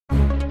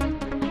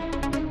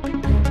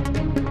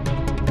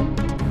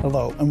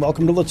Hello and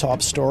welcome to The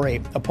Top Story,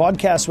 a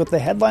podcast with the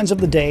headlines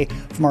of the day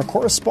from our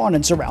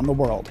correspondents around the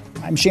world.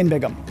 I'm Shane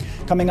Bigham.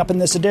 Coming up in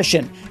this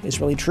edition,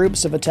 Israeli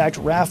troops have attacked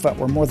Rafah,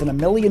 where more than 1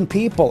 million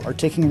people are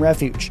taking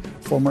refuge.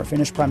 Former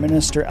Finnish Prime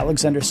Minister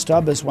Alexander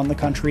Stubb has won the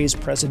country's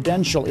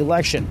presidential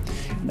election.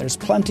 And there's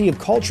plenty of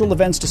cultural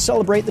events to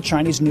celebrate the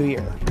Chinese New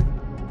Year.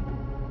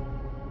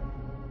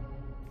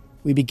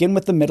 We begin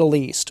with the Middle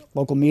East.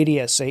 Local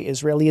media say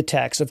Israeli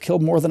attacks have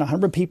killed more than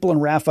 100 people in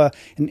Rafah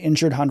and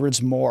injured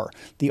hundreds more.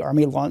 The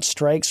army launched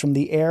strikes from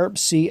the air,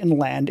 sea and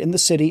land in the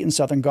city in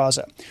southern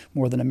Gaza.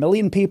 More than 1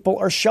 million people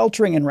are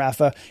sheltering in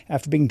Rafah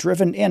after being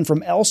driven in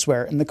from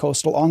elsewhere in the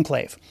coastal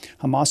enclave.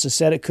 Hamas has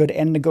said it could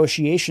end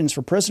negotiations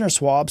for prisoner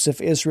swaps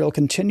if Israel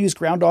continues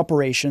ground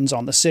operations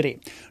on the city.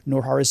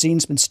 Noor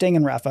Harazin's been staying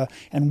in Rafah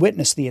and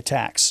witnessed the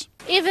attacks.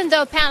 Even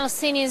though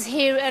Palestinians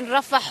here in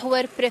Rafah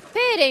were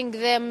preparing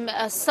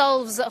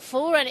themselves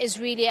for an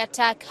Israeli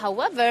attack,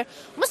 however,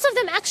 most of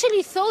them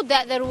actually thought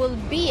that there will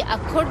be a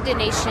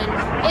coordination,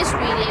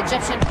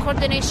 Israeli-Egyptian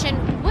coordination,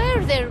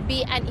 where there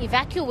be an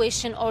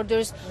evacuation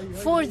orders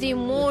for the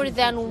more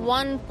than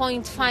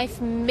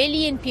 1.5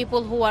 million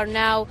people who are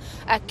now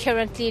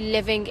currently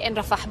living in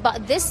Rafah.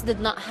 But this did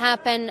not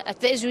happen.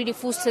 The Israeli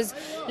forces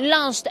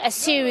launched a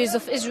series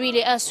of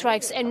Israeli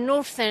airstrikes in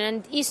northern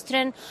and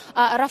eastern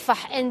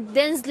Rafah and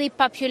densely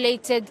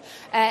populated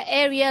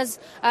areas.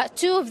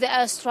 Two of the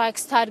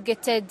airstrikes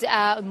targeted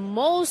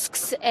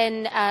mosques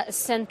in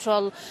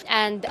central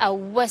and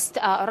west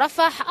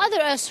Rafah. Other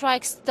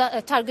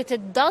airstrikes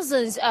targeted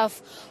dozens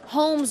of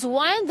homes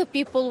while the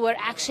people were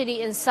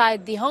actually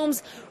inside the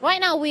homes.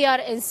 Right now we are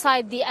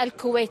inside the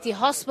Al-Kuwaiti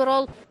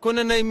hospital.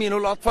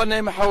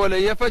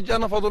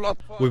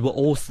 We were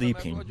all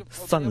sleeping.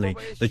 Suddenly,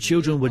 the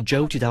children were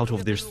jolted out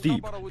of their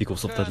sleep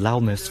because of the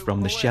loudness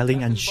from the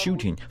shelling and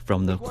shooting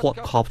from the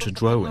quadcopter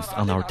drones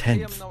on our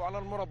tents.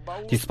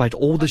 Despite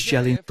all the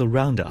shelling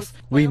around us,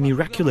 we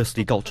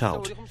miraculously got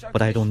out.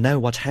 But I don't know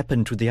what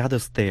happened to the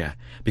others there,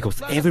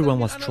 because everyone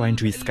was trying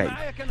to escape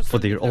for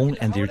their own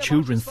and their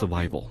children's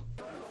survival.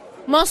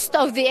 Most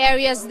of the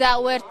areas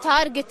that were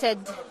targeted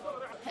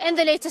in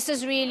the latest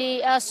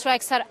Israeli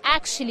strikes are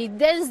actually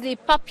densely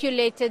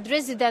populated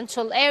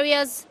residential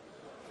areas.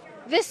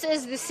 This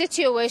is the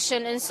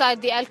situation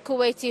inside the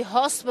Al-Kuwaiti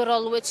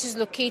hospital, which is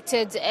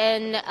located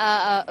in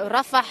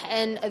Rafah,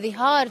 in the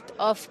heart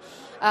of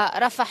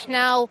Rafah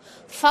now,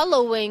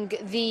 following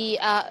the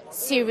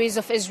series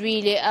of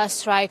Israeli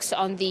strikes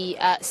on the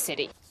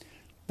city.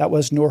 That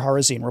was Noor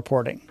Harazin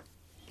reporting.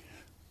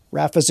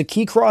 Rafah is a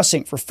key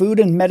crossing for food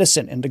and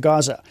medicine into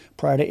Gaza.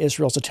 Prior to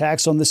Israel's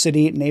attacks on the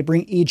city,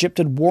 neighboring Egypt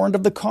had warned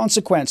of the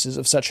consequences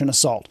of such an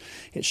assault.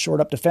 It shored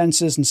up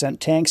defenses and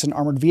sent tanks and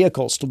armored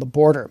vehicles to the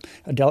border.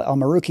 Adel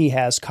El-Marouki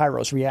has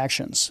Cairo's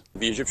reactions.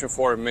 The Egyptian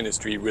Foreign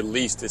Ministry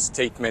released a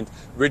statement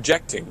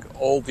rejecting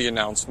all the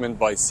announcement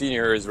by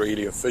senior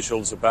Israeli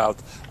officials about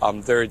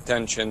their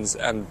intentions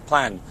and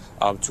plan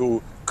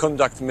to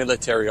conduct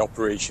military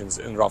operations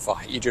in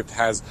Rafah. Egypt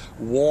has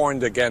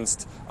warned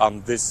against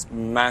this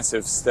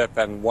massive step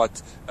and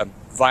what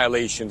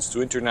violations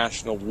to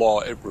international law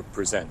it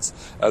represents.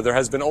 There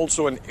has been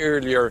also an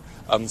earlier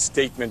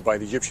statement by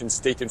the Egyptian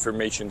State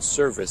Information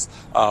Service,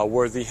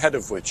 where the head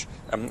of which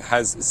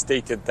has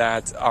stated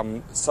that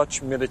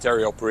such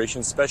military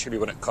operations, especially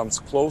when it comes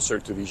closer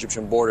to the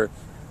Egyptian border,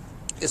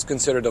 is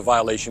considered a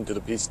violation to the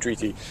peace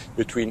treaty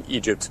between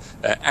Egypt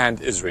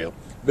and Israel.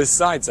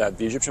 Besides that,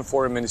 the Egyptian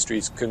Foreign Ministry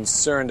is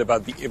concerned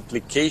about the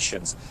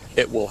implications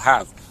it will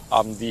have.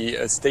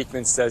 The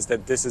statement says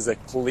that this is a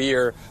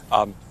clear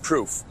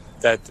proof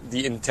that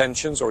the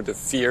intentions or the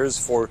fears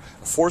for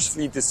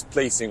forcefully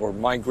displacing or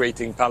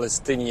migrating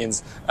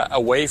Palestinians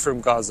away from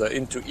Gaza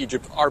into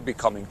Egypt are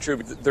becoming true.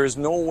 There's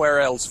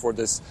nowhere else for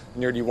this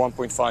nearly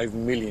 1.5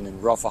 million in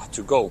Rafah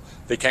to go.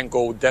 They can't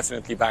go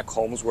definitely back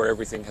homes where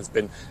everything has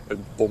been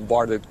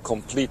bombarded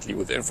completely,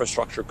 with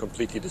infrastructure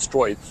completely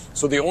destroyed.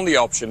 So the only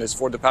option is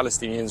for the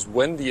Palestinians,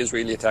 when the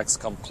Israeli attacks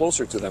come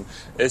closer to them,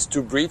 is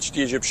to breach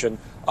the Egyptian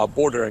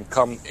border and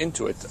come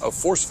into it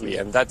forcefully.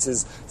 And that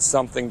is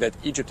something that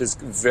Egypt is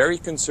very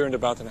concerned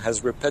about and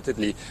has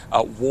repeatedly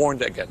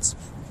warned against.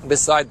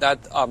 Beside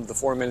that, the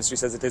Foreign Ministry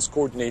says it is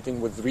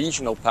coordinating with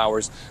regional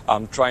powers,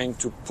 trying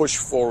to push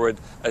forward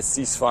a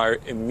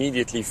ceasefire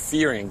immediately,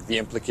 fearing the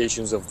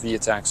implications of the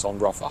attacks on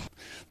Rafah.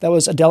 That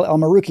was Adel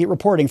El-Marouki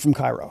reporting from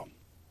Cairo.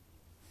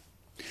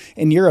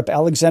 In Europe,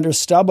 Alexander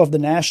Stubb of the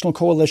National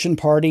Coalition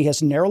Party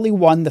has narrowly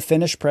won the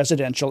Finnish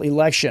presidential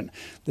election.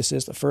 This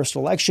is the first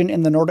election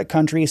in the Nordic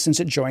country since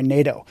it joined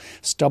NATO.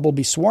 Stubb will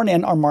be sworn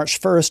in on March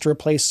 1st to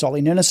replace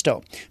Sauli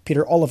Niinisto.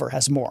 Peter Oliver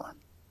has more.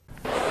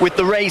 With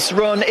the race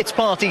run, it's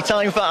party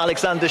time for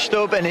Alexander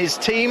Stubb and his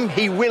team.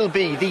 He will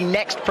be the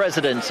next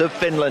president of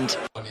Finland.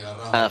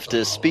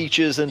 After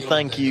speeches and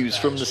thank yous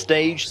from the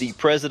stage, the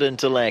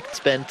president-elect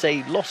spent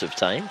a lot of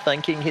time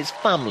thanking his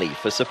family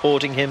for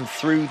supporting him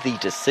through the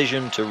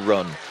decision to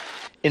run.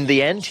 In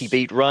the end, he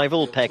beat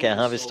rival Pekka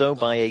Haavisto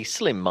by a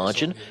slim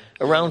margin,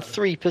 around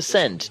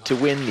 3%, to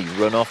win the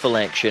runoff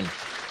election.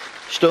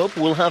 Stubb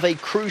will have a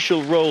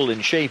crucial role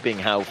in shaping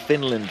how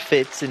Finland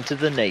fits into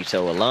the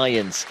NATO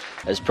alliance.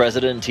 As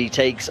president, he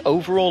takes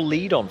overall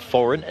lead on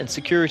foreign and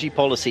security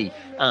policy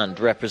and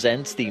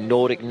represents the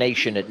Nordic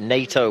nation at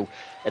NATO.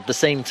 At the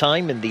same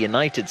time, in the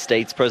United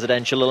States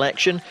presidential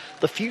election,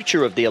 the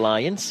future of the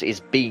alliance is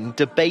being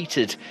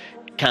debated.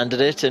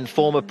 Candidate and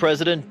former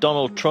President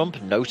Donald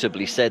Trump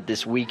notably said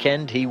this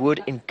weekend he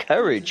would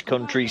encourage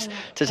countries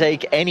to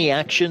take any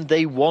action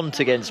they want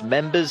against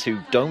members who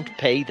don't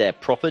pay their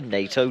proper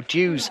NATO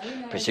dues,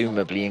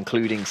 presumably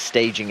including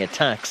staging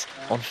attacks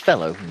on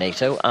fellow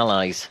NATO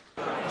allies.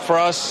 For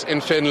us in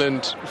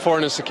Finland,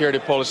 foreign and security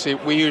policy,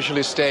 we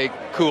usually stay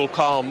cool,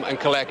 calm and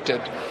collected.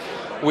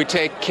 We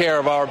take care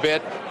of our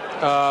bit.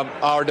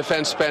 Our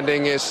defense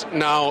spending is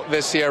now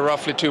this year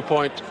roughly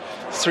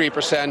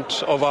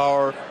 2.3% of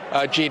our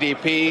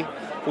GDP.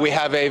 We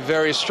have a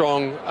very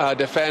strong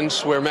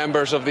defense. We're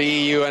members of the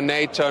EU and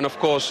NATO, and of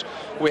course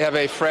we have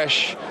a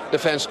fresh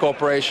defense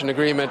cooperation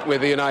agreement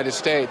with the United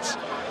States.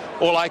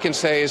 All I can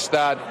say is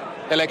that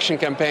election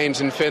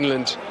campaigns in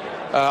Finland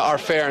are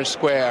fair and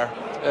square.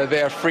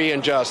 They are free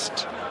and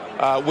just.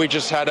 We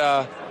just had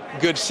a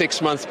good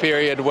 6-month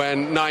period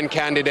when 9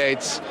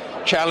 candidates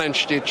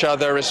challenged each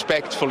other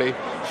respectfully.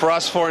 For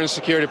us, foreign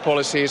security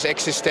policy is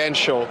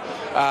existential,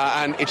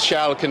 and it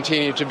shall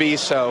continue to be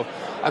so.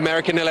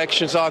 American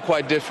elections are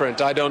quite different.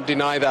 I don't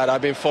deny that.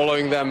 I've been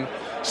following them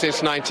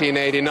since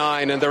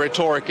 1989, and the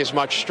rhetoric is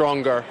much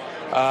stronger.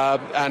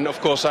 And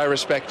of course, I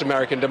respect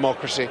American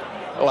democracy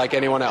like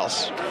anyone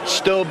else.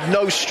 Stubb,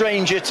 no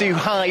stranger to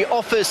high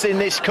office in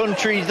this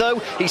country, though.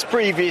 He's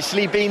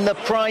previously been the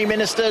Prime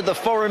Minister, the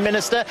Foreign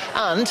Minister,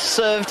 and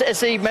served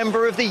as a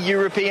member of the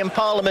European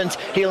Parliament.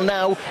 He'll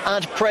now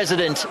add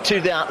President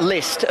to that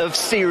list of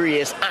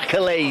serious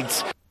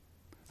accolades.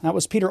 That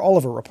was Peter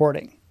Oliver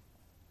reporting.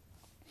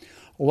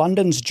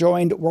 London's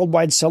joined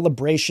worldwide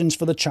celebrations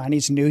for the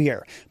Chinese New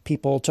Year.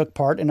 People took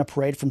part in a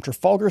parade from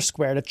Trafalgar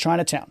Square to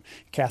Chinatown.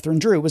 Catherine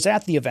Drew was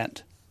at the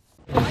event.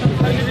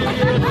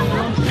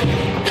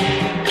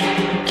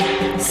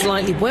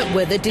 Slightly wet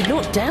weather did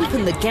not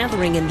dampen the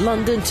gathering in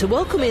London to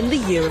welcome in the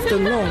Year of the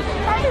Long.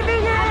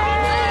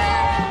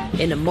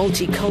 In a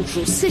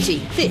multicultural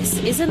city, this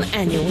is an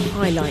annual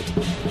highlight.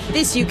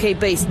 This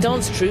UK-based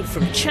dance troupe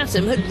from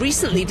Chatham had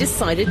recently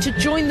decided to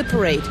join the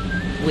parade,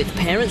 with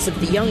parents of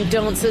the young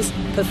dancers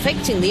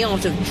perfecting the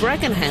art of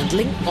dragon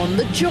handling on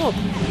the job.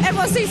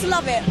 Everyone seems to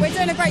love it. We're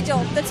doing a great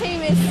job. The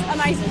team is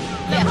amazing.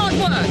 Yeah. Hard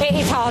work. It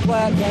is hard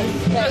work,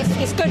 yes.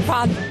 Yeah, it's good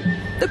fun.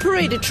 The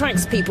parade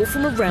attracts people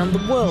from around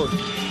the world.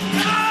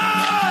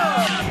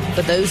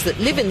 For those that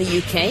live in the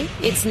UK,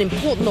 it's an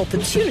important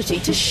opportunity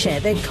to share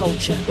their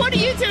culture. What are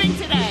you doing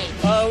today?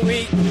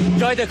 We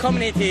join the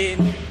community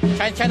in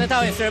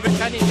Chinatown and celebrate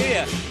Chinese New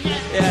Year.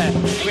 Yeah,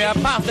 we are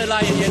part of the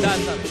Lion Year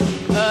dance.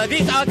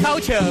 This is our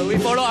culture. We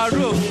follow our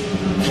rules.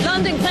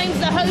 London claims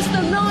to host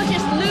the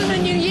largest Lunar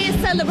New Year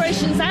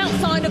celebrations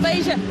outside of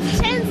Asia.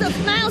 Tens of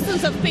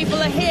thousands of people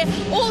are here,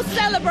 all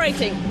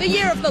celebrating the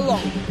Year of the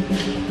Long.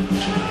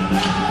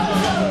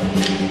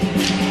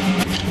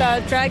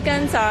 The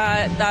dragons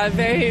are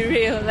very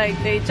real, like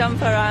they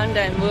jump around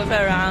and move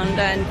around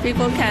and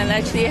people can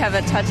actually have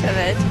a touch of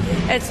it.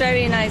 It's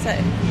very nice.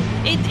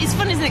 It's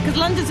fun, isn't it? Because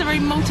London's a very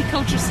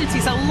multicultural city,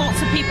 so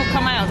lots of people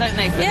come out, don't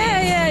they?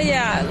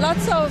 Yeah.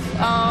 Lots of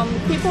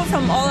people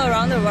from all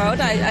around the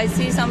world. I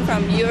see some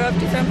from Europe,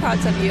 different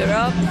parts of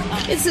Europe.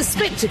 It's a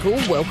spectacle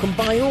welcomed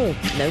by all,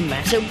 no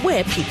matter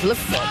where people are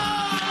from.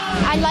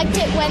 I liked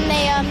it when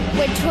they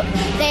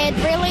had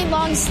really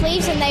long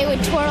sleeves and they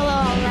would twirl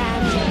around.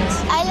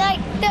 I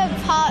liked the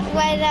part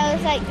where there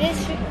was like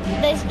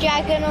this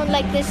dragon on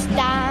like this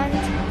stand.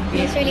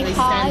 It was really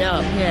high. Stand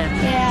up,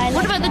 yeah.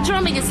 What about the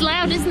drumming? It's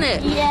loud, isn't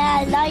it? Yeah,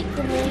 I like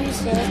the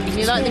music.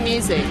 You like the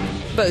music?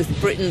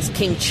 Both Britain's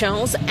King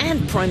Charles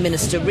and Prime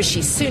Minister Rishi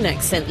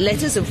Sunak sent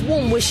letters of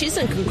warm wishes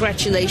and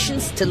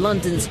congratulations to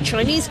London's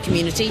Chinese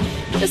community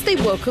as they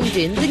welcomed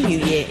in the New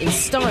Year in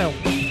style.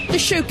 The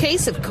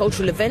showcase of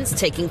cultural events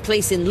taking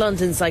place in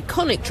London's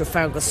iconic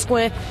Trafalgar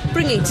Square,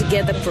 bringing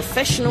together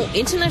professional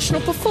international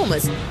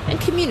performers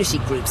and community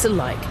groups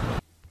alike.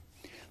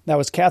 That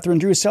was Catherine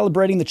Drew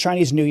celebrating the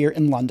Chinese New Year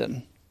in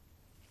London.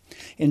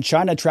 In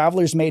China,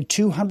 travelers made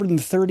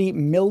 230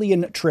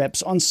 million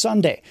trips on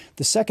Sunday,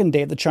 the second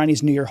day of the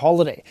Chinese New Year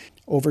holiday.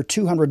 Over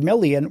 200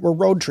 million were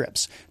road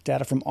trips.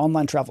 Data from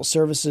online travel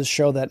services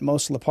show that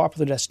most of the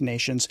popular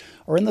destinations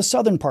are in the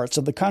southern parts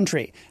of the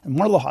country, and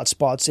one of the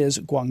hotspots is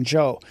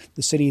Guangzhou.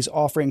 The city is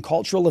offering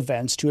cultural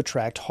events to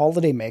attract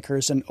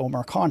holidaymakers, and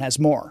Omar Khan has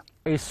more.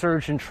 A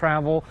surge in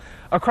travel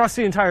across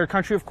the entire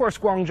country. Of course,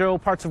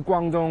 Guangzhou, parts of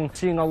Guangdong,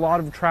 seeing a lot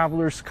of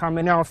travelers come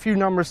in. Now, a few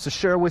numbers to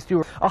share with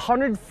you.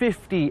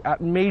 150 at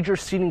major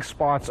seating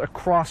spots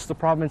across the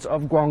province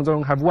of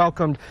Guangdong have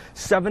welcomed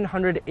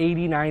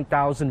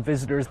 789,000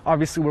 visitors.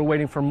 Obviously, we're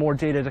waiting for more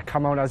data to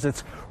come out as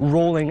it's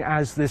rolling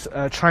as this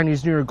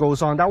Chinese New Year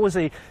goes on. That was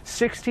a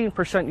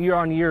 16%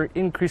 year-on-year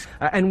increase.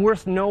 And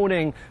worth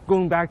noting,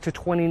 going back to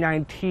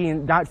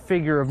 2019, that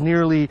figure of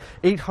nearly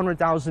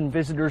 800,000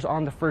 visitors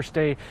on the first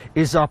day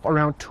is up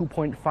around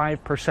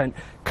 2.5%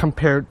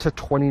 compared to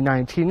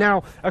 2019.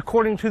 Now,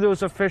 according to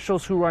those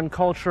officials who run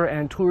culture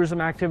and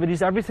tourism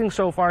activities, everything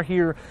so far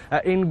here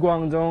in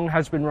Guangdong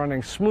has been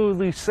running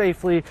smoothly,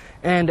 safely,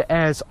 and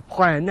as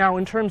planned. Now,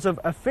 in terms of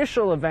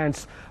official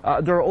events,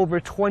 there are over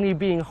 20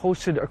 being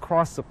hosted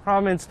across the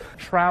province.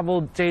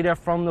 Travel data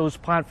from those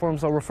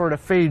platforms, I'll refer to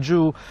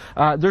Feizhu,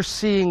 they're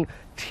seeing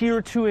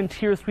Tier 2 and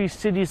Tier 3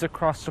 cities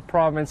across the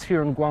province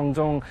here in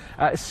Guangdong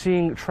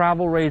seeing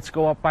travel rates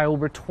go up by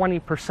over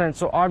 20%.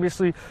 So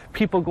obviously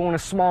people going to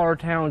smaller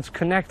towns,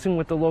 connecting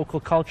with the local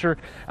culture.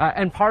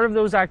 And part of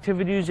those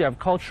activities, you have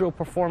cultural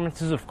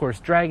performances, of course,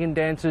 dragon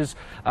dances,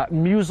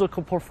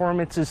 musical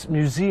performances,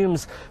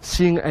 museums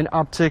seeing an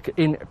uptick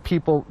in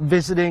people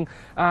visiting.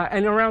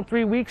 And around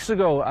 3 weeks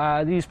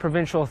ago, these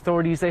provincial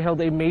authorities, they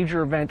held a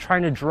major event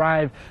trying to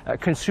drive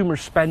consumer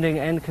spending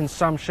and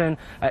consumption,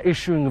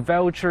 issuing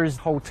vouchers,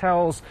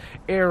 hotels,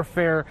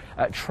 airfare,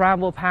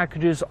 travel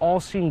packages,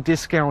 all seeing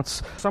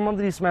discounts. Some of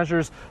these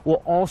measures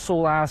will also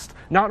last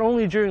not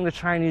only during the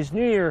Chinese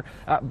New Year,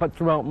 but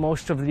throughout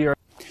most of the year.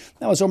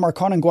 That was Omar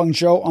Khan in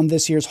Guangzhou on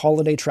this year's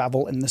holiday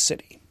travel in the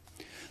city.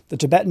 The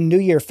Tibetan New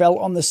Year fell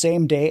on the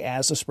same day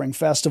as the Spring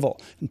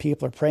Festival, and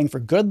people are praying for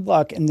good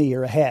luck in the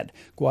year ahead.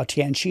 Guo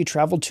Tianqi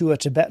traveled to a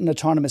Tibetan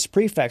autonomous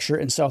prefecture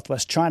in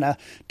southwest China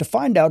to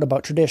find out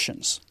about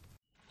traditions.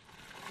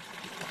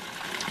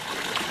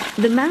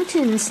 The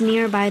mountains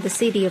nearby the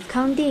city of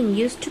Kangding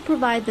used to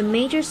provide the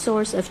major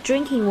source of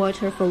drinking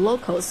water for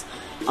locals.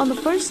 On the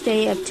first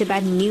day of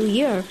Tibetan New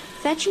Year,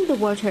 fetching the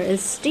water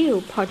is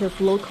still part of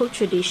local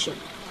tradition.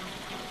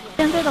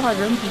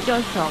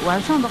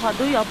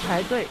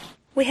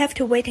 We have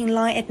to wait in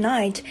line at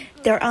night.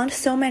 There aren't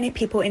so many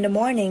people in the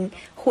morning.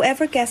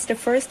 Whoever gets the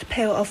first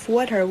pail of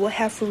water will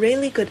have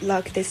really good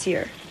luck this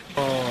year.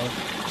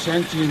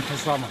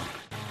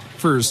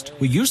 First,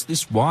 we use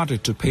this water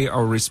to pay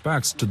our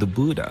respects to the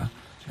Buddha.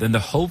 Then the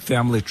whole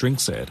family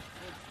drinks it.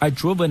 I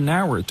drove an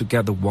hour to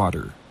get the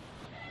water.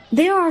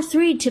 There are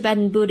 3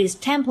 Tibetan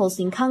Buddhist temples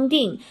in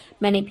Kangding.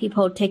 Many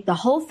people take the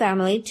whole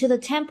family to the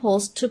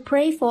temples to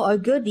pray for a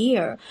good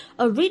year,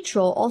 a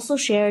ritual also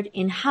shared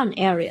in Han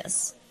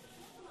areas.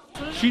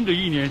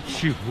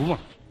 The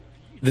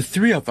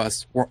 3 of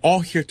us were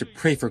all here to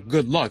pray for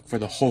good luck for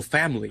the whole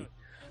family.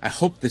 I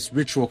hope this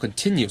ritual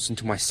continues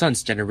into my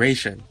son's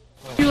generation.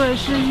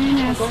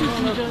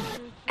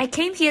 I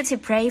came here to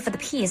pray for the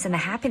peace and the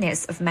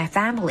happiness of my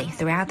family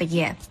throughout the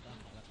year.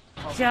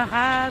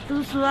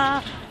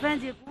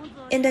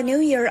 In the new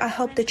year, I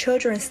hope the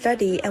children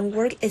study and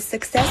work is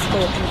successful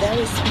and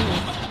very smooth.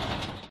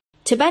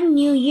 Tibetan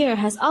New Year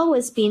has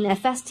always been a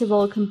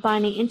festival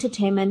combining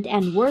entertainment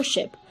and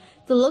worship.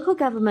 The local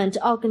government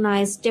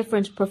organized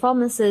different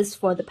performances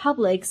for the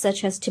public,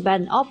 such as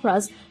Tibetan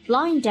operas,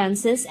 line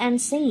dances, and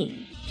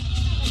singing.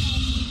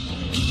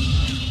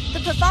 The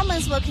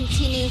performance will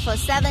continue for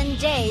 7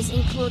 days,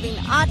 including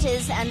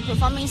artists and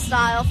performing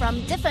style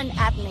from different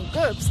ethnic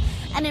groups.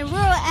 And in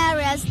rural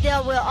areas,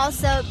 there will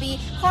also be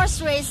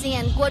horse racing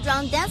and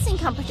guozhang dancing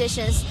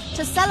competitions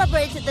to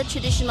celebrate the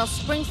traditional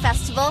Spring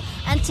Festival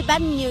and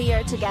Tibetan New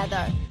Year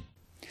together.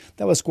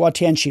 That was Guo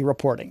Tianqi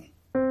reporting.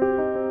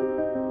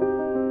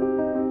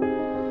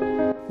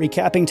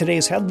 Recapping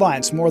today's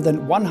headlines, more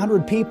than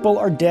 100 people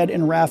are dead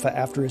in Rafah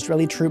after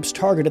Israeli troops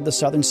targeted the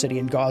southern city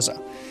in Gaza.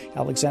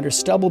 Alexander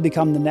Stubb will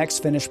become the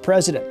next Finnish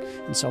president,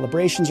 and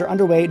celebrations are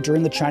underway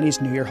during the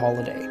Chinese New Year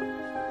holiday.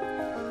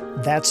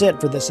 That's it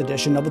for this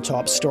edition of The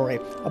Top Story,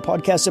 a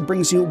podcast that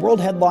brings you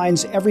world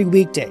headlines every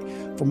weekday.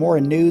 For more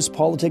in news,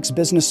 politics,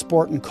 business,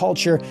 sport, and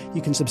culture,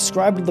 you can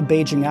subscribe to The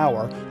Beijing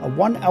Hour, a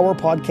 1-hour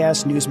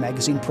podcast news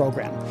magazine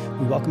program.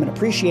 We welcome and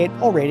appreciate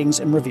all ratings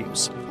and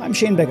reviews. I'm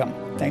Shane Bigham.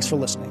 Thanks for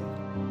listening.